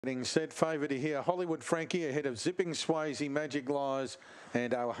Getting set, favourite here, Hollywood Frankie ahead of Zipping Swayze, Magic Lies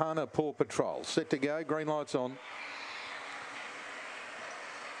and Ohana Paw Patrol. Set to go, green lights on.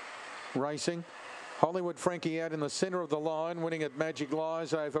 Racing. Hollywood Frankie out in the centre of the line, winning at Magic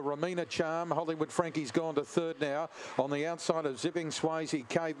Lies over Ramina Charm. Hollywood Frankie's gone to third now. On the outside of Zipping Swayze,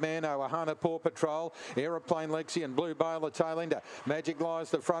 Caveman, Ohana Paw Patrol, Aeroplane Lexi and Blue Bale, the tail ender. Magic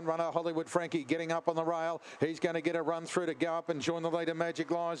Lies, the front runner. Hollywood Frankie getting up on the rail. He's going to get a run through to go up and join the leader, Magic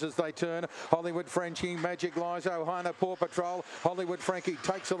Lies, as they turn. Hollywood Frankie, Magic Lies, Ohana Paw Patrol. Hollywood Frankie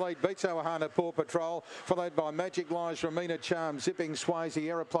takes the lead, beats Ohana Paw Patrol, followed by Magic Lies, Ramina Charm, Zipping Swayze,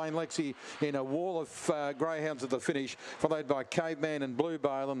 Aeroplane Lexi in a wall of greyhounds at the finish, followed by Caveman and Blue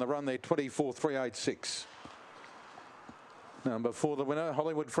Bale, and the run there 24.386. Number 4, the winner,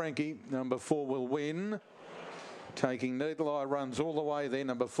 Hollywood Frankie. Number 4 will win. Taking Needle Eye runs all the way there.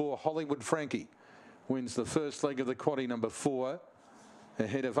 Number 4, Hollywood Frankie, wins the first leg of the quaddie. Number 4,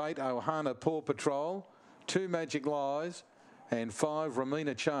 ahead of 8, Ohana Paw Patrol, 2, Magic Lies, and 5,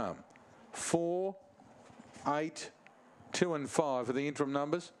 Ramina Charm. 4, 8, 2 and 5 are the interim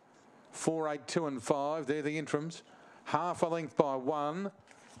numbers. 4, 8, 2 and 5, they're the interims. Half a length by 1,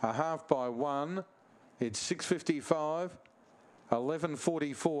 a half by 1. It's 6.55,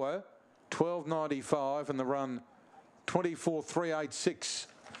 11.44, 12.95, and the run 24.386,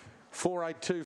 4.82.